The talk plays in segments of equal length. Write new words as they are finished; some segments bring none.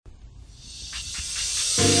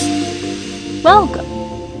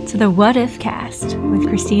Welcome to the What If Cast with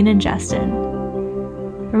Christine and Justin,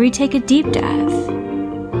 where we take a deep dive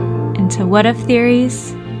into what if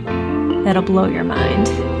theories that'll blow your mind.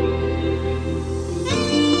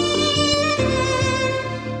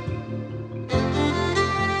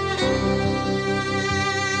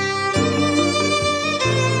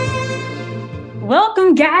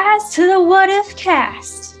 Welcome, guys, to the What If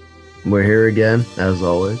Cast. We're here again, as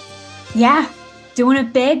always. Yeah, doing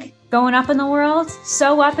it big, going up in the world.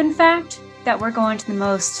 So up, in fact, that we're going to the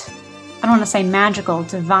most, I don't want to say magical,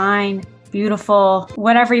 divine, beautiful,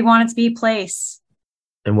 whatever you want it to be, place.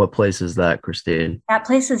 And what place is that, Christine? That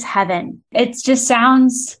place is heaven. It just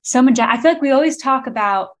sounds so majestic. I feel like we always talk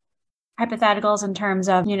about hypotheticals in terms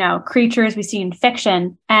of, creatures we see in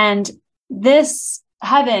fiction. And this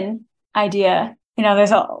heaven idea,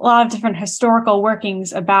 there's a lot of different historical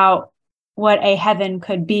workings about what a heaven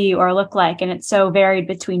could be or look like. And it's so varied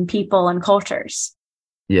between people and cultures.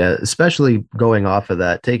 Yeah, especially going off of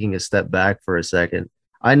that, taking a step back for a second.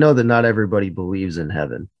 I know that not everybody believes in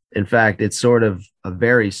heaven. In fact, it's sort of a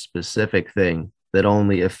very specific thing that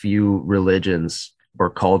only a few religions or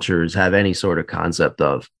cultures have any sort of concept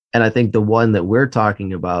of. And I think the one that we're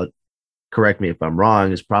talking about, correct me if I'm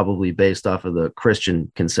wrong, is probably based off of the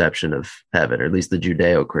Christian conception of heaven, or at least the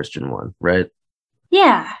Judeo-Christian one, right?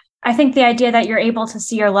 Yeah, I think the idea that you're able to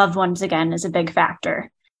see your loved ones again is a big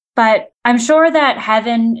factor. But I'm sure that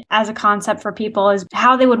heaven as a concept for people is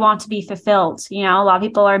how they would want to be fulfilled. A lot of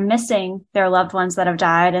people are missing their loved ones that have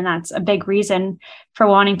died, and that's a big reason for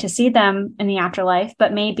wanting to see them in the afterlife.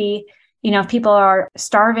 But maybe if people are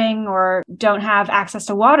starving or don't have access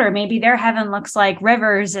to water, maybe their heaven looks like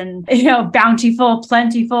rivers and, bountiful,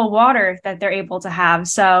 plentiful water that they're able to have.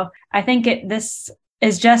 So I think this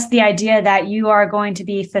is just the idea that you are going to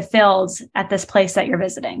be fulfilled at this place that you're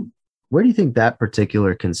visiting. Where do you think that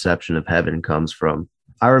particular conception of heaven comes from?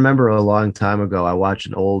 I remember a long time ago, I watched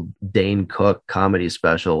an old Dane Cook comedy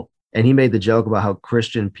special, and he made the joke about how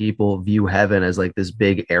Christian people view heaven as like this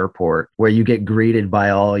big airport where you get greeted by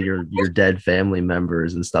all your dead family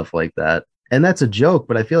members and stuff like that. And that's a joke,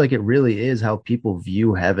 but I feel like it really is how people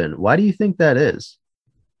view heaven. Why do you think that is?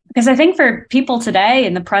 Because I think for people today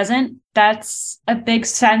in the present, that's a big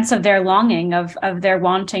sense of their longing, of their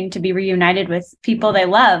wanting to be reunited with people they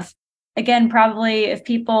love. Again, probably if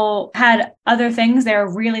people had other things they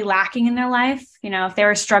were really lacking in their life, if they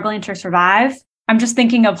were struggling to survive. I'm just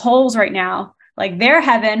thinking of holes right now. Like their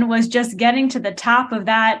heaven was just getting to the top of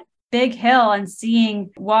that big hill and seeing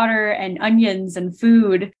water and onions and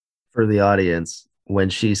food. For the audience, when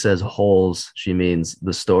she says holes, she means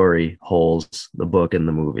the story Holes, the book and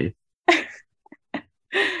the movie.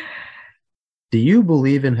 Do you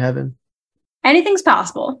believe in heaven? Anything's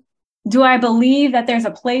possible. Do I believe that there's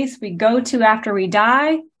a place we go to after we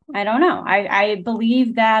die? I don't know. I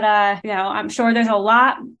believe that, I'm sure there's a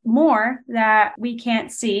lot more that we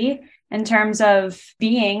can't see in terms of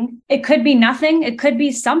being. It could be nothing. It could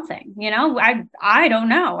be something, I don't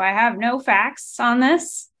know. I have no facts on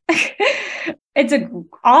this. It's an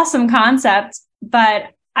awesome concept,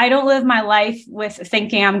 but I don't live my life with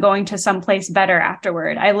thinking I'm going to someplace better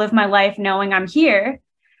afterward. I live my life knowing I'm here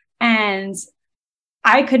and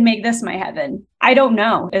I could make this my heaven. I don't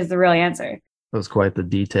know is the real answer. That was quite the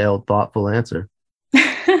detailed, thoughtful answer.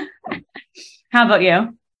 How about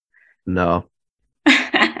you? No.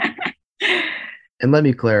 And let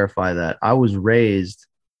me clarify that. I was raised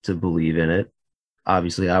to believe in it.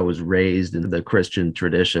 Obviously, I was raised in the Christian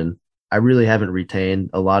tradition. I really haven't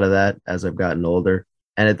retained a lot of that as I've gotten older.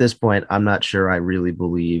 And at this point, I'm not sure I really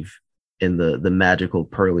believe in the magical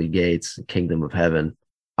pearly gates, kingdom of heaven.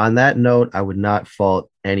 On that note, I would not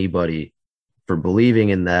fault anybody for believing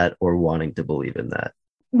in that or wanting to believe in that.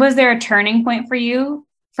 Was there a turning point for you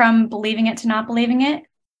from believing it to not believing it?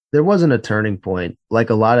 There wasn't a turning point. Like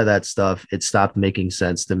a lot of that stuff, it stopped making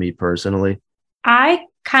sense to me personally. I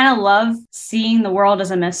kind of love seeing the world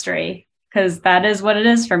as a mystery because that is what it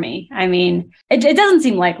is for me. I mean, it doesn't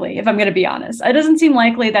seem likely, if I'm going to be honest. It doesn't seem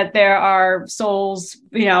likely that there are souls,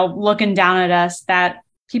 looking down at us, that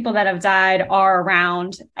people that have died are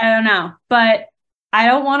around. I don't know, but I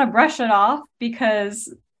don't want to brush it off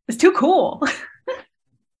because it's too cool.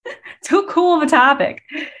 Too cool of a topic.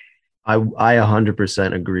 I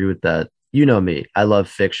 100% agree with that. You know me. I love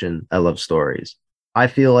fiction. I love stories. I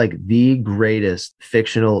feel like the greatest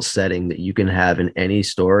fictional setting that you can have in any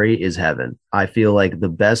story is heaven. I feel like the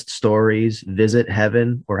best stories visit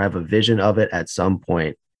heaven or have a vision of it at some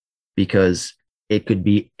point because it could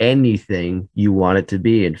be anything you want it to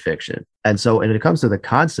be in fiction. And so when it comes to the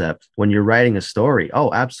concept, when you're writing a story,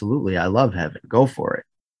 oh, absolutely, I love heaven. Go for it.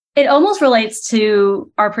 It almost relates to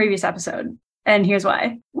our previous episode. And here's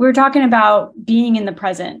why. We're talking about being in the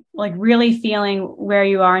present, like really feeling where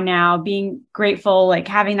you are now, being grateful, like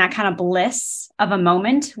having that kind of bliss of a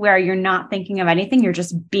moment where you're not thinking of anything, you're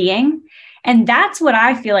just being. And that's what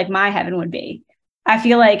I feel like my heaven would be. I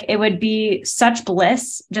feel like it would be such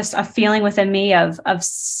bliss, just a feeling within me of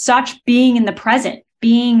such being in the present,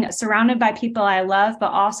 being surrounded by people I love,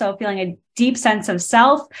 but also feeling a deep sense of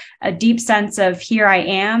self, a deep sense of here I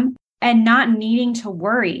am, and not needing to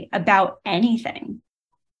worry about anything.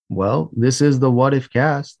 Well, this is the what if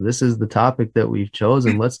cast. This is the topic that we've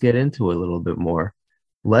chosen. Let's get into it a little bit more.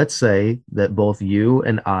 Let's say that both you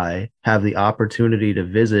and I have the opportunity to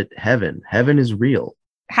visit heaven. Heaven is real.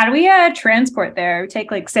 How do we transport there? We take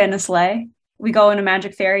like Santa sleigh. We go in a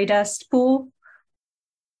magic fairy dust pool.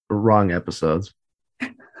 Wrong episodes.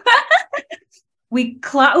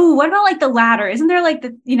 What about like the ladder? Isn't there like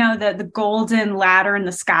the golden ladder in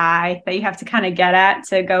the sky that you have to kind of get at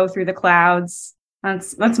to go through the clouds?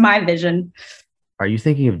 That's my vision. Are you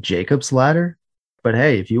thinking of Jacob's ladder? But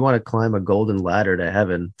hey, if you want to climb a golden ladder to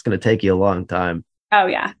heaven, it's going to take you a long time. Oh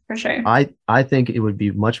yeah, for sure. I think it would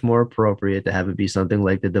be much more appropriate to have it be something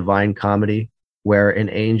like the Divine Comedy, where an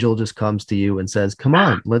angel just comes to you and says, "Come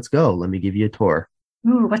on, let's go. Let me give you a tour."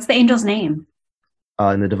 Ooh, what's the angel's name?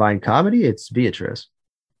 In the Divine Comedy, it's Beatrice.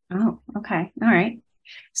 Oh, okay. All right.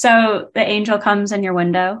 So the angel comes in your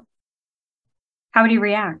window. How would you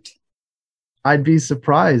react? I'd be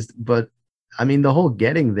surprised, but I mean, the whole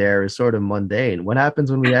getting there is sort of mundane. What happens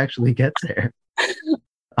when we actually get there?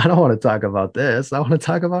 I don't want to talk about this. I want to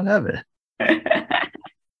talk about heaven.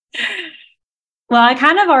 Well, I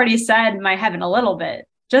kind of already said my heaven a little bit,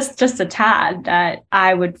 just a tad, that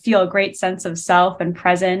I would feel a great sense of self and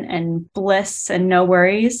present and bliss and no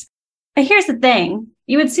worries. And here's the thing.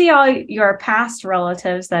 You would see all your past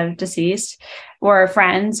relatives that have deceased or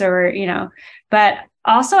friends or, but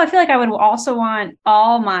also I feel like I would also want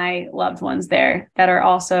all my loved ones there that are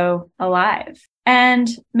also alive. And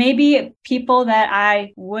maybe people that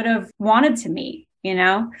I would have wanted to meet,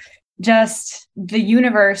 just the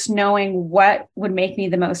universe knowing what would make me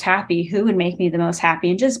the most happy, who would make me the most happy,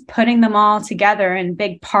 and just putting them all together in a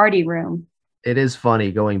big party room. It is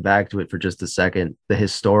funny going back to it for just a second. The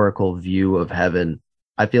historical view of heaven,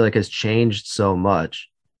 I feel like has changed so much.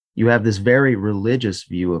 You have this very religious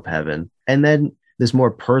view of heaven, and then this more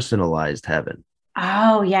personalized heaven.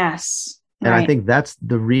 Oh, yes. And right. I think that's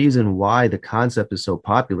the reason why the concept is so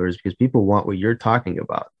popular, is because people want what you're talking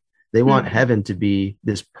about. They want heaven to be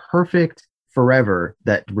this perfect forever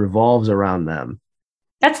that revolves around them.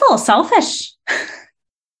 That's a little selfish.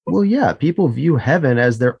 Well, yeah, people view heaven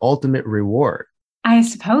as their ultimate reward. I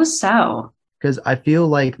suppose so. Because I feel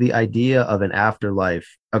like the idea of an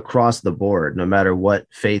afterlife across the board, no matter what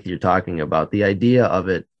faith you're talking about, the idea of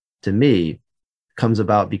it, to me, comes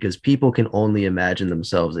about because people can only imagine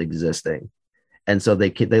themselves existing. And so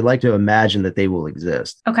they like to imagine that they will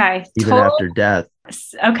exist. Okay. Even after death.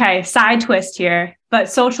 Okay. Side twist here, but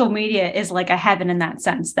social media is like a heaven in that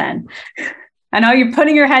sense then. I know you're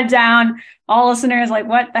putting your head down. All listeners like,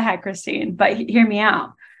 what the heck, Christine? But hear me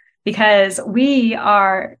out, because we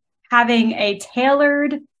are having a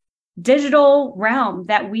tailored digital realm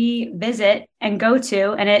that we visit and go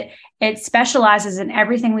to, and it specializes in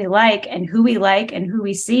everything we like and who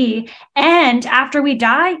we see. And after we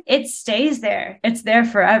die, it stays there. It's there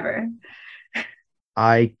forever.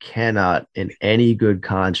 I cannot, in any good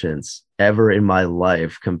conscience, ever in my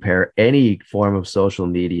life compare any form of social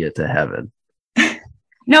media to heaven.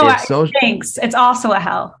 No, thanks. It's also a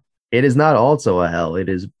hell. It is not also a hell. It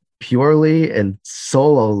is purely and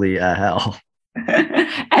solely a hell.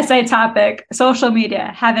 Essay topic: social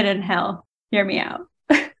media, heaven and hell. Hear me out.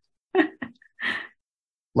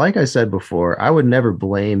 Like I said before, I would never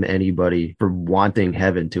blame anybody for wanting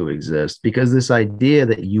heaven to exist, because this idea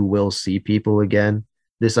that you will see people again,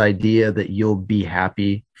 this idea that you'll be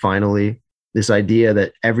happy finally, this idea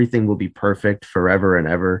that everything will be perfect forever and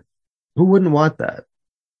ever, who wouldn't want that?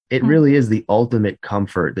 It really is the ultimate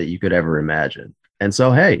comfort that you could ever imagine. And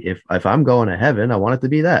so, hey, if I'm going to heaven, I want it to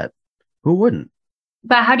be that. Who wouldn't?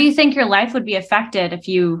 But how do you think your life would be affected if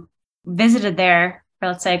you visited there for,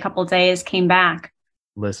 let's say, a couple of days, came back?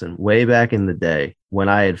 Listen, way back in the day, when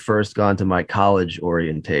I had first gone to my college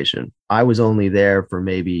orientation, I was only there for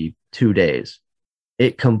maybe 2 days.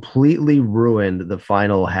 It completely ruined the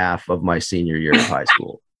final half of my senior year of high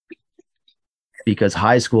school, because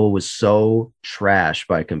high school was so trash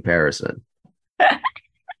by comparison.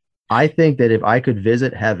 I think that if I could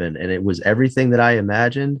visit heaven and it was everything that I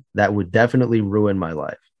imagined, that would definitely ruin my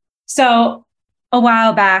life. So a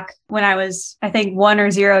while back when I was, I think, 1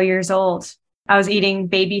 or 0 years old, I was eating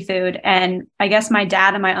baby food, and I guess my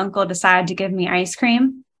dad and my uncle decided to give me ice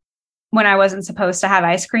cream when I wasn't supposed to have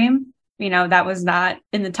ice cream. That was not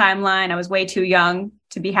in the timeline. I was way too young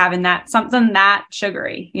to be having something that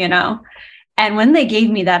sugary. And when they gave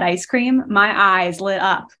me that ice cream, my eyes lit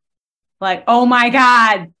up like, oh my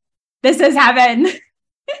God, this is heaven.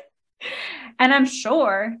 And I'm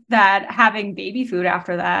sure that having baby food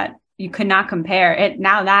after that, you could not compare it.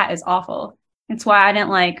 Now that is awful. It's why I didn't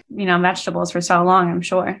like, vegetables for so long, I'm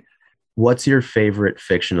sure. What's your favorite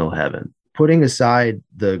fictional heaven? Putting aside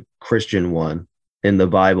the Christian one in the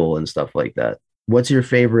Bible and stuff like that, what's your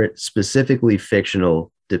favorite specifically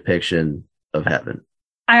fictional depiction of heaven?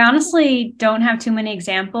 I honestly don't have too many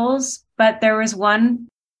examples, but there was one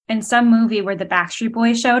in some movie where the Backstreet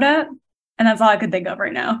Boys showed up, and that's all I could think of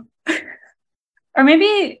right now. Or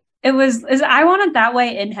maybe is I Want It That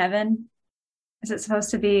Way in heaven? Is it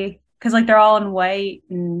supposed to be? Because they're all in white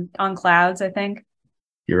and on clouds, I think.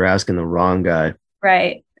 You're asking the wrong guy.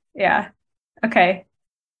 Right. Yeah. Okay.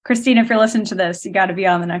 Christine, if you're listening to this, you got to be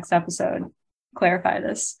on the next episode. Clarify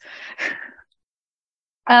this.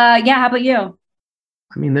 Yeah. How about you?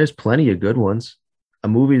 I mean, there's plenty of good ones. A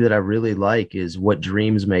movie that I really like is What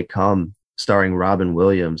Dreams May Come, starring Robin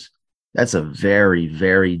Williams. That's a very,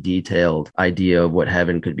 very detailed idea of what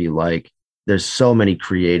heaven could be like. There's so many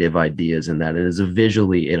creative ideas in that. It is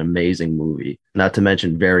visually an amazing movie, not to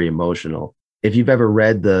mention very emotional. If you've ever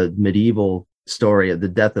read the medieval story of the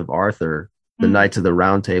death of Arthur, the Knights of the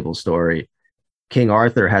Round Table story, King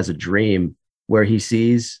Arthur has a dream where he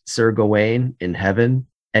sees Sir Gawain in heaven,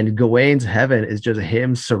 and Gawain's heaven is just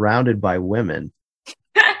him surrounded by women.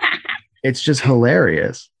 It's just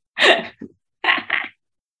hilarious.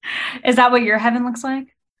 Is that what your heaven looks like?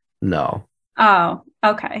 No. Oh,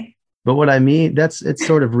 okay. But what I mean, it's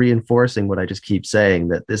sort of reinforcing what I just keep saying,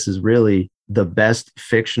 that this is really the best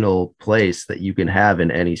fictional place that you can have in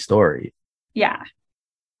any story. Yeah.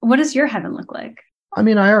 What does your heaven look like? I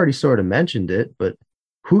mean, I already sort of mentioned it, but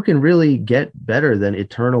who can really get better than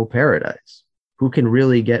eternal paradise? Who can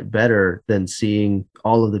really get better than seeing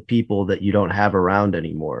all of the people that you don't have around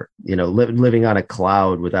anymore? Living on a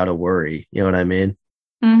cloud without a worry. You know what I mean?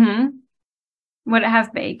 Mm-hmm. Would it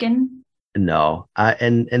have bacon? No.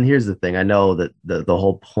 And here's the thing. I know that the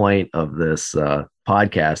whole point of this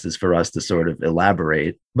podcast is for us to sort of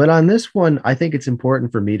elaborate. But on this one, I think it's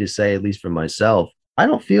important for me to say, at least for myself, I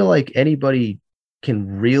don't feel like anybody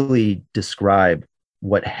can really describe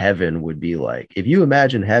what heaven would be like. If you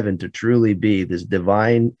imagine heaven to truly be this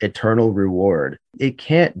divine, eternal reward, it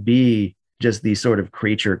can't be just these sort of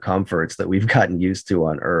creature comforts that we've gotten used to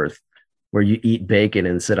on earth, where you eat bacon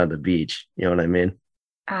and sit on the beach. You know what I mean?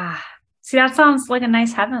 See, that sounds like a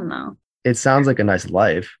nice heaven, though. It sounds like a nice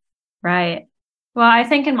life. Right. Well, I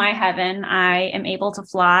think in my heaven, I am able to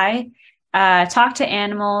fly, talk to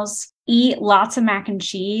animals, eat lots of mac and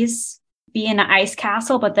cheese, be in an ice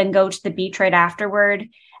castle, but then go to the beach right afterward,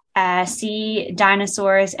 see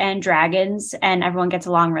dinosaurs and dragons, and everyone gets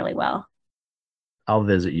along really well. I'll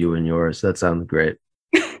visit you in yours. That sounds great.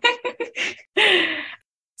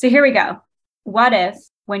 So here we go. What if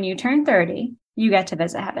when you turn 30, you get to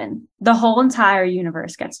visit heaven? The whole entire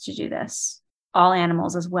universe gets to do this. All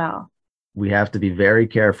animals as well. We have to be very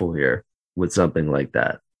careful here with something like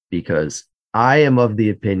that, because I am of the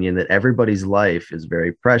opinion that everybody's life is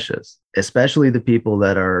very precious, especially the people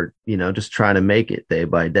that are, just trying to make it day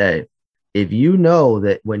by day. If you know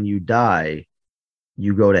that when you die,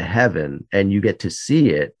 you go to heaven and you get to see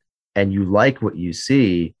it and you like what you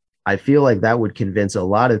see, I feel like that would convince a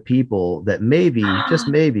lot of people that maybe, just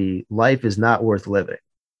maybe, life is not worth living.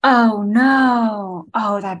 Oh, no.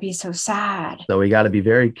 Oh, that'd be so sad. So we got to be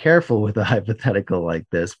very careful with a hypothetical like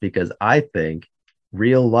this, because I think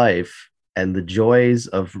real life and the joys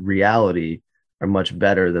of reality are much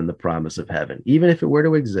better than the promise of heaven. Even if it were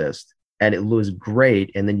to exist and it was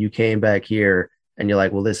great, and then you came back here and you're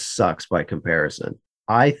like, well, this sucks by comparison.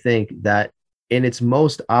 I think that in its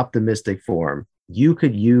most optimistic form, you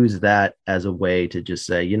could use that as a way to just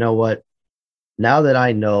say, you know what? Now that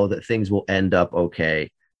I know that things will end up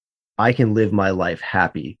okay, I can live my life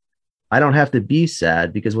happy. I don't have to be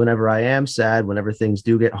sad, because whenever I am sad, whenever things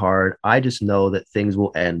do get hard, I just know that things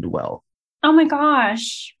will end well. Oh my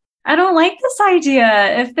gosh. I don't like this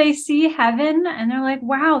idea. If they see heaven and they're like,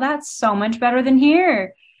 wow, that's so much better than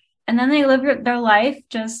here, and then they live their life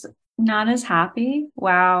just not as happy.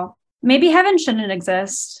 Wow. Maybe heaven shouldn't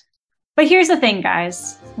exist. But here's the thing,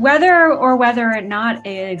 guys. Whether or not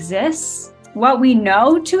it exists, what we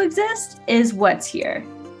know to exist is what's here.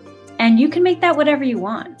 And you can make that whatever you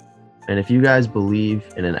want. And if you guys believe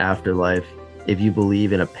in an afterlife, if you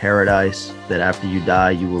believe in a paradise that after you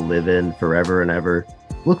die, you will live in forever and ever,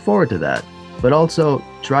 look forward to that. But also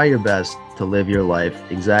try your best to live your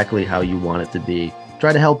life exactly how you want it to be.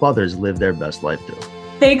 Try to help others live their best life too.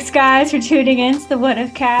 Thanks, guys, for tuning in to the What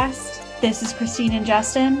If Cast. This is Christine and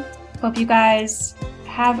Justin. Hope you guys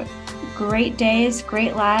have great days,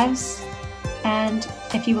 great lives, and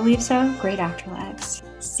if you believe so, great afterlives.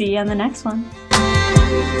 See you on the next one.